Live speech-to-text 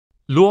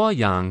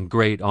Luoyang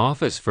Great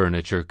Office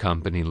Furniture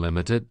Company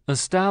Limited,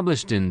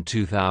 established in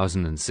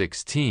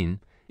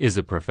 2016, is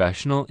a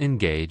professional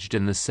engaged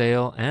in the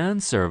sale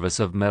and service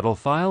of metal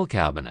file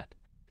cabinet,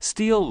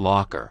 steel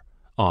locker,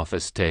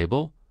 office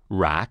table,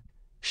 rack,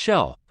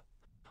 shelf.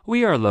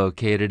 We are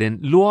located in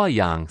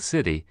Luoyang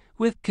City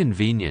with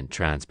convenient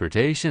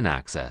transportation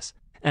access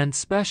and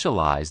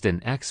specialized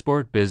in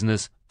export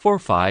business for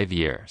 5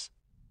 years.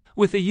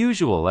 With the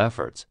usual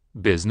efforts,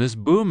 business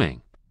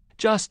booming.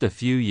 Just a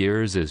few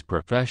years is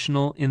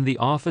professional in the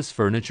office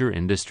furniture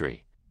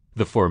industry.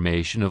 The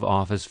formation of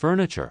office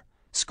furniture,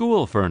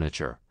 school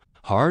furniture,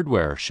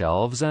 hardware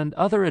shelves and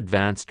other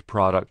advanced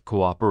product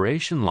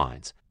cooperation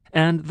lines,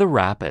 and the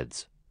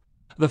rapids.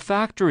 The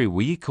factory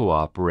we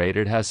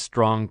cooperated has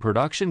strong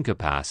production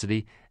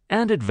capacity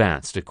and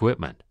advanced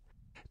equipment.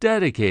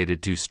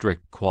 Dedicated to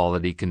strict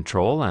quality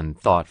control and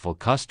thoughtful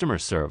customer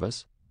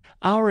service,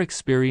 our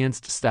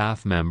experienced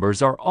staff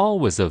members are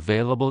always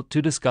available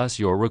to discuss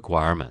your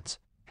requirements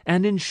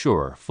and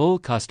ensure full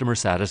customer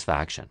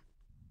satisfaction.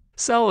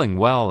 Selling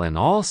well in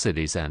all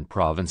cities and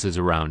provinces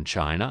around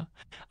China,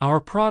 our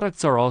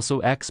products are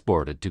also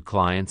exported to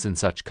clients in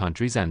such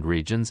countries and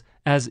regions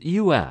as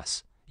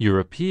US,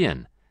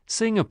 European,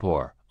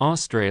 Singapore,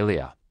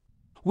 Australia.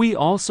 We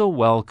also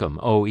welcome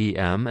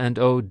OEM and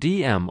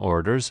ODM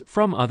orders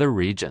from other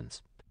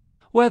regions.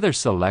 Whether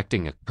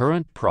selecting a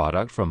current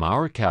product from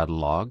our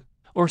catalog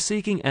or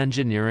seeking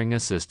engineering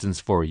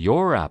assistance for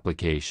your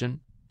application,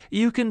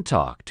 you can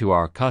talk to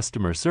our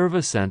customer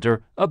service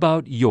center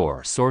about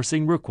your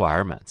sourcing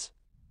requirements.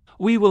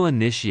 We will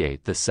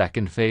initiate the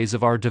second phase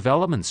of our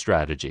development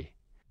strategy.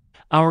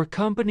 Our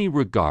company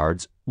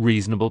regards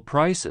reasonable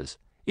prices,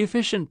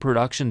 efficient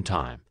production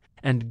time,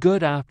 and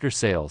good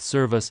after-sales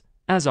service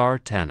as our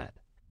tenet.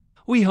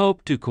 We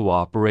hope to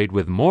cooperate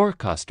with more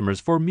customers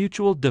for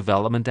mutual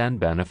development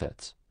and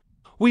benefits.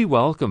 We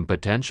welcome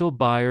potential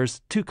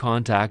buyers to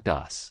contact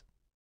us.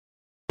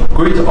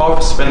 Great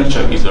Office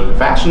Furniture is a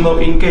professional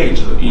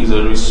engaged in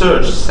the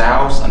research,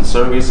 sales, and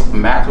service of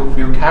metal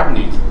file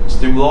cabinet,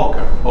 steel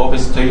locker,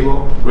 office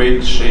table,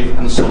 rack, shelf,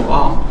 and so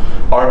on.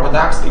 Our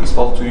products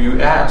export to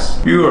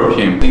US,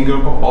 European,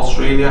 Singapore,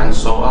 Australia, and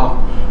so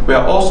on. We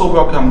are also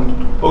welcome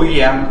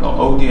OEM and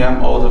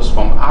ODM orders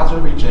from other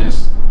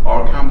regions.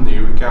 Our company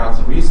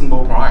regards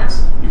reasonable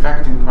price,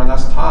 effective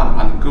product time,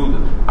 and good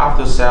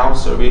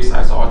after-sales service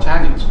as our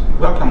tenet.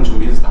 Welcome to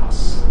visit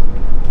us.